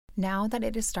Now that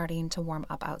it is starting to warm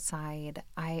up outside,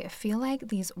 I feel like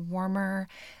these warmer,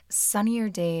 sunnier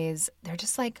days, they're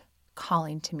just like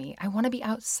calling to me. I want to be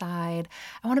outside.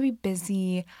 I want to be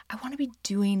busy. I want to be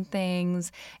doing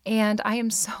things. And I am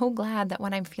so glad that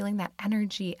when I'm feeling that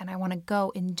energy and I want to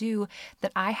go and do,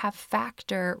 that I have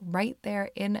Factor right there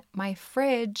in my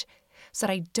fridge so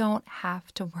that I don't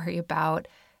have to worry about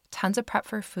tons of prep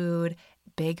for food,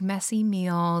 big messy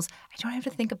meals. I don't have to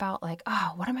think about like,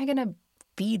 oh, what am I going to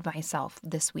feed myself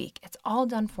this week? It's all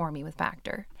done for me with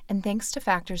Factor. And thanks to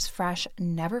Factor's fresh,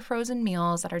 never frozen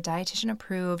meals that are dietitian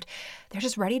approved, they're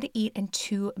just ready to eat in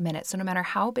 2 minutes. So no matter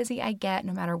how busy I get,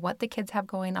 no matter what the kids have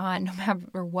going on, no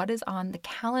matter what is on the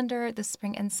calendar this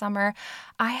spring and summer,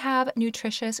 I have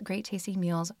nutritious, great tasting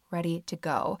meals ready to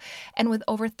go. And with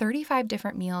over 35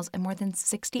 different meals and more than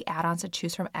 60 add-ons to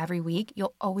choose from every week,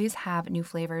 you'll always have new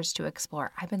flavors to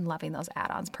explore. I've been loving those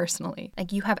add-ons personally.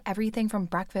 Like, you have everything from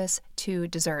breakfast to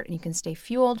dessert, and you can stay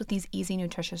fueled with these easy,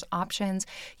 nutritious options.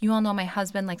 You all know my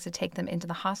husband likes to take them into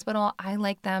the hospital. I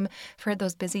like them for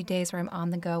those busy days where I'm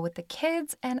on the go with the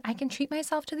kids, and I can treat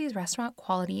myself to these restaurant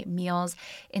quality meals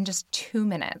in just 2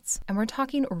 minutes. And we're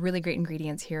talking really great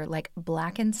ingredients here, like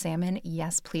blackened salmon,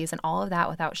 yes please, and all of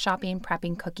that without shopping,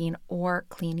 prepping, cooking, or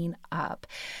cleaning up.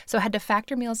 So head to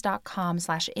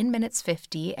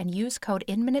factormeals.com/inminutes50 and use code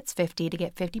inminutes50 to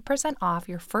get 50% off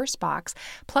your first box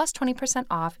plus 20%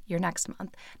 off your next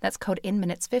month. That's code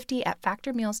inminutes50 at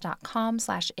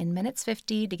factormeals.com/inminutes50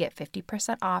 to get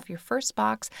 50% off your first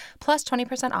box plus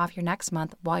 20% off your next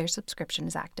month while your subscription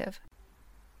is active.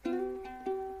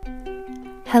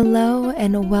 Hello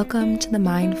and welcome to the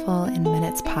Mindful in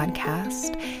Minutes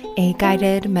podcast, a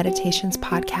guided meditations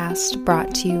podcast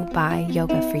brought to you by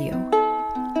Yoga For You.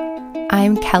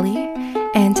 I'm Kelly,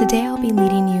 and today I'll be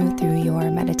leading you through your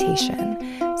meditation.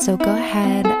 So go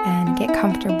ahead and get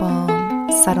comfortable,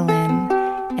 settle in,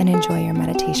 and enjoy your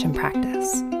meditation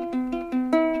practice.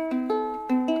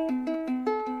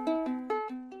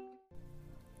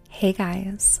 Hey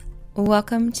guys,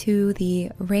 welcome to the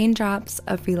Raindrops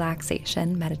of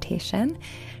Relaxation meditation.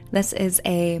 This is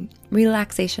a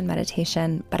relaxation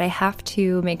meditation, but I have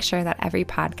to make sure that every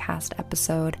podcast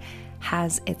episode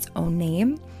has its own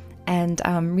name. And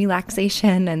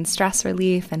relaxation and stress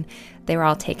relief, and they were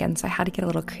all taken, so I had to get a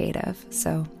little creative.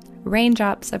 So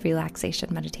Raindrops of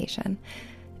Relaxation meditation.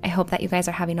 I hope that you guys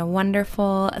are having a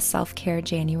wonderful self-care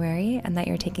January and that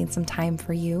you're taking some time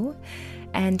for you.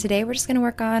 And today we're just going to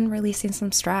work on releasing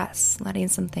some stress, letting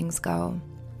some things go.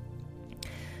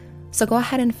 So go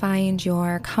ahead and find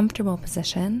your comfortable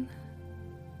position.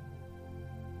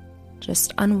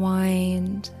 Just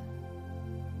unwind.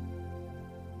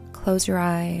 Close your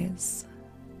eyes.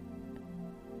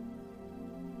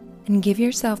 And give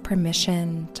yourself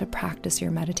permission to practice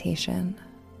your meditation.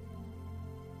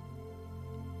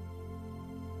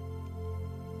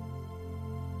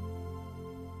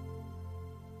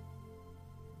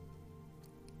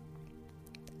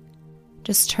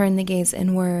 Just turn the gaze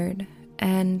inward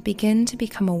and begin to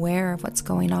become aware of what's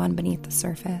going on beneath the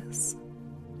surface.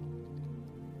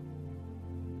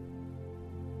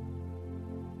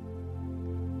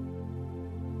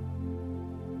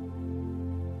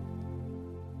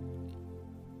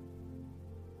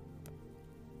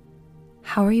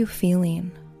 How are you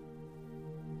feeling?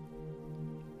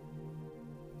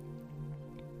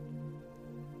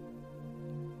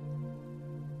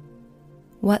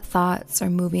 What thoughts are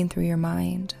moving through your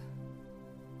mind?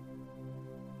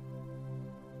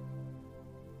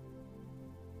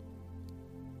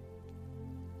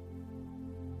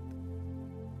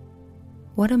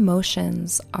 What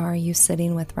emotions are you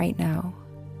sitting with right now?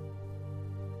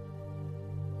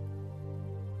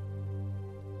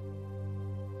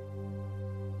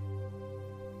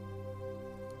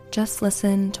 Just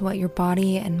listen to what your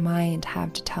body and mind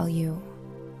have to tell you.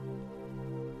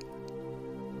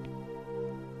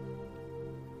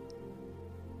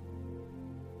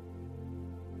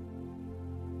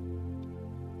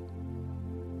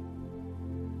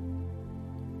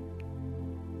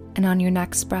 And on your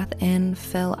next breath in,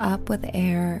 fill up with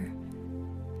air.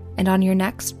 And on your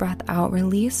next breath out,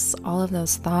 release all of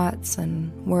those thoughts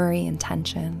and worry and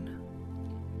tension.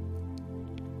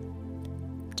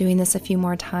 Doing this a few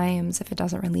more times if it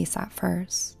doesn't release at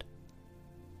first.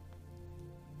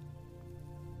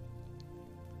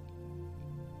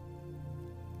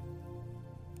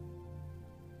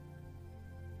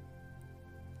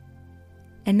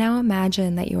 And now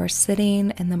imagine that you are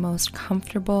sitting in the most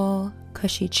comfortable,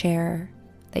 cushy chair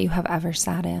that you have ever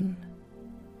sat in.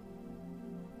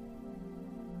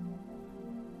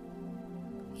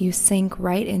 You sink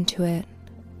right into it.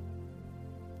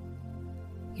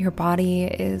 Your body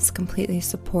is completely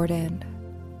supported,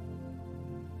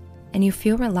 and you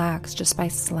feel relaxed just by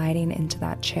sliding into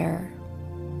that chair.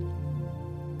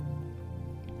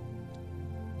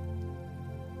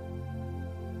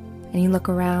 And you look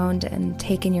around and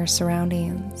take in your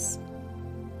surroundings.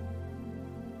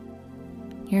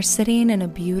 You're sitting in a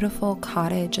beautiful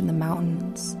cottage in the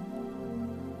mountains.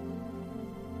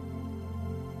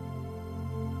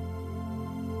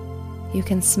 You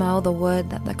can smell the wood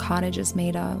that the cottage is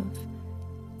made of.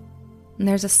 And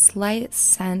there's a slight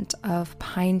scent of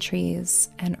pine trees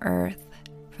and earth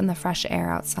from the fresh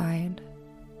air outside.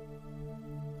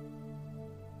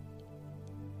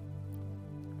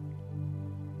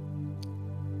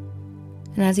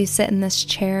 And as you sit in this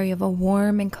chair, you have a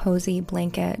warm and cozy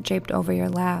blanket draped over your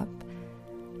lap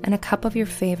and a cup of your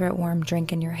favorite warm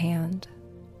drink in your hand.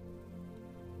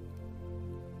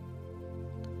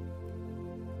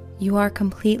 You are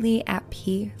completely at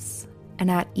peace and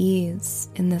at ease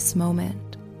in this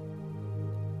moment.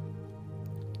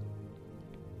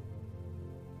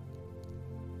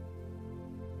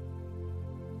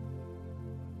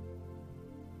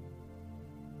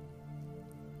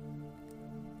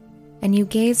 And you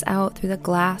gaze out through the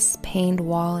glass-paned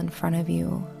wall in front of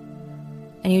you,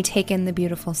 and you take in the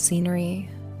beautiful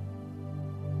scenery,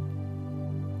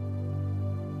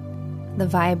 the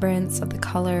vibrance of the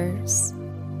colors,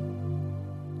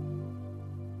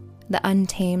 the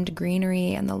untamed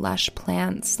greenery and the lush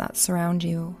plants that surround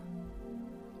you.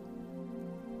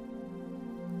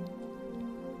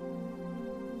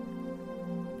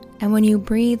 And when you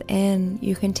breathe in,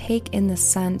 you can take in the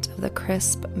scent of the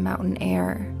crisp mountain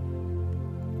air,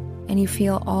 and you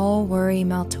feel all worry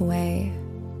melt away,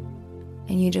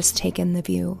 and you just take in the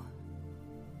view.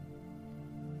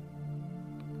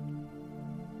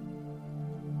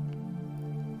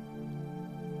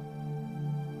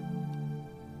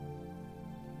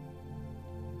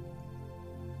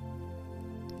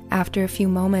 After a few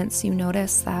moments, you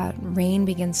notice that rain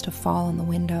begins to fall on the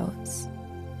windows.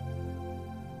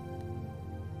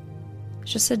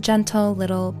 It's just a gentle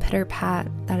little pitter-pat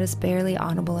that is barely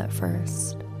audible at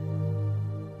first.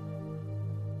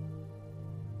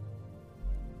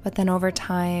 But then over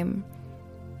time,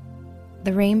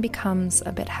 the rain becomes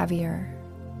a bit heavier.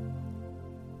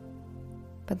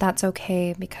 But that's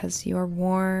okay because you're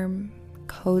warm,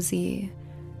 cozy,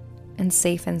 and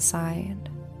safe inside.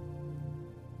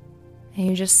 And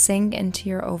you just sink into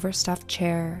your overstuffed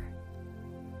chair,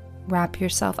 wrap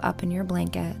yourself up in your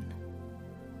blanket,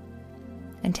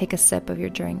 and take a sip of your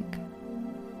drink.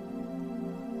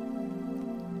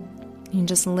 You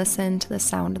just listen to the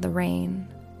sound of the rain.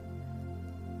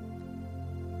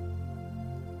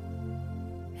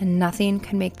 And nothing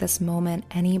can make this moment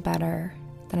any better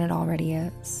than it already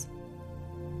is.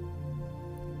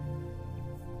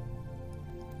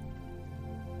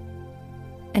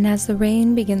 And as the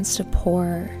rain begins to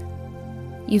pour,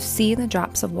 you see the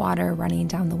drops of water running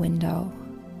down the window,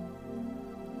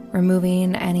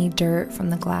 removing any dirt from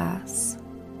the glass.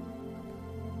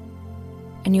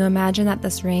 And you imagine that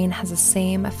this rain has the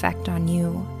same effect on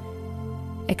you,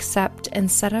 except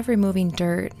instead of removing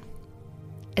dirt,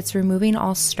 it's removing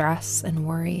all stress and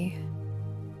worry.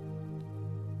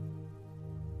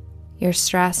 Your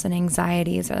stress and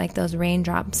anxieties are like those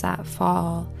raindrops that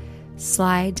fall,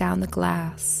 slide down the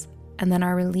glass, and then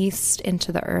are released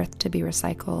into the earth to be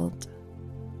recycled.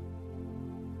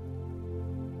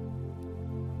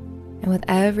 And with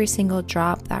every single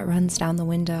drop that runs down the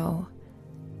window,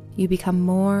 you become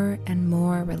more and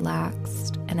more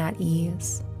relaxed and at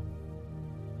ease.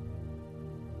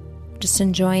 Just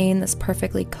enjoying this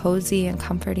perfectly cozy and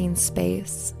comforting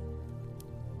space,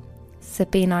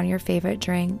 sipping on your favorite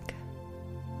drink,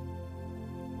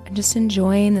 and just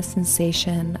enjoying the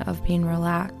sensation of being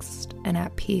relaxed and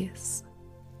at peace.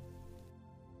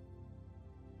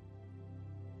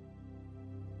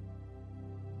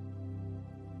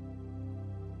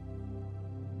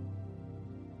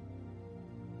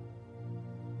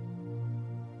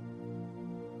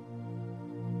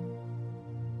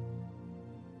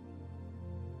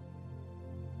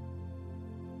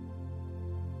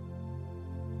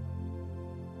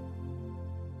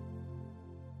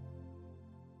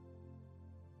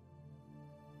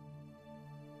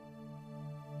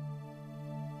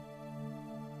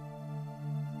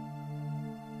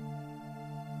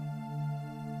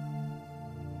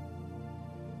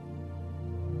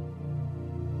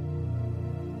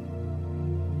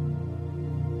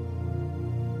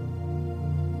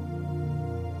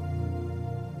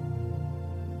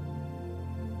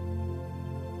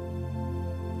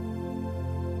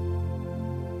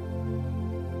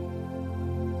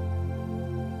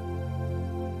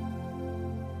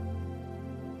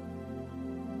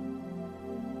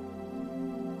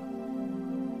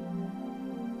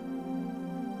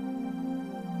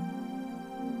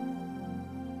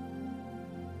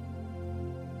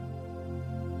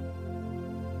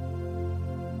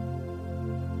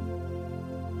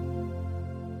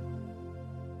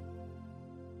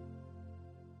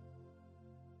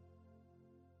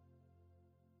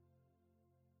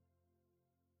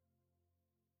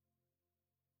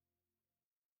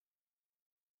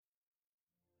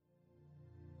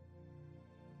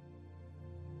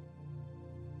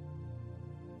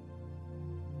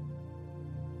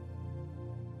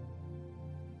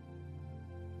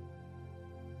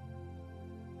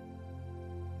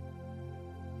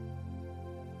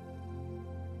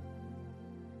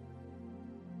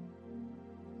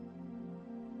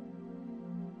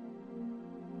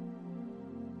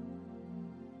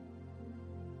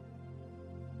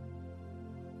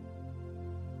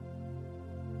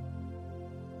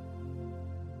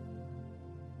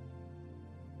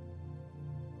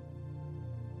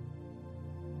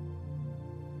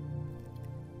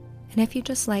 And if you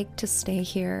just like to stay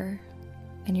here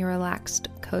in your relaxed,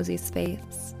 cozy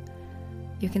space,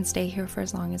 you can stay here for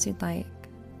as long as you'd like.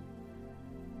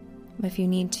 If you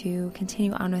need to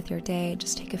continue on with your day,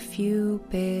 just take a few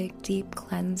big, deep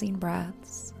cleansing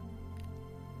breaths.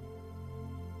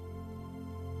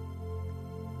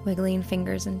 Wiggling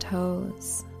fingers and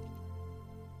toes,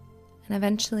 and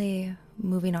eventually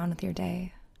moving on with your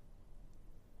day.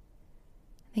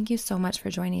 Thank you so much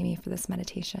for joining me for this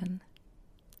meditation.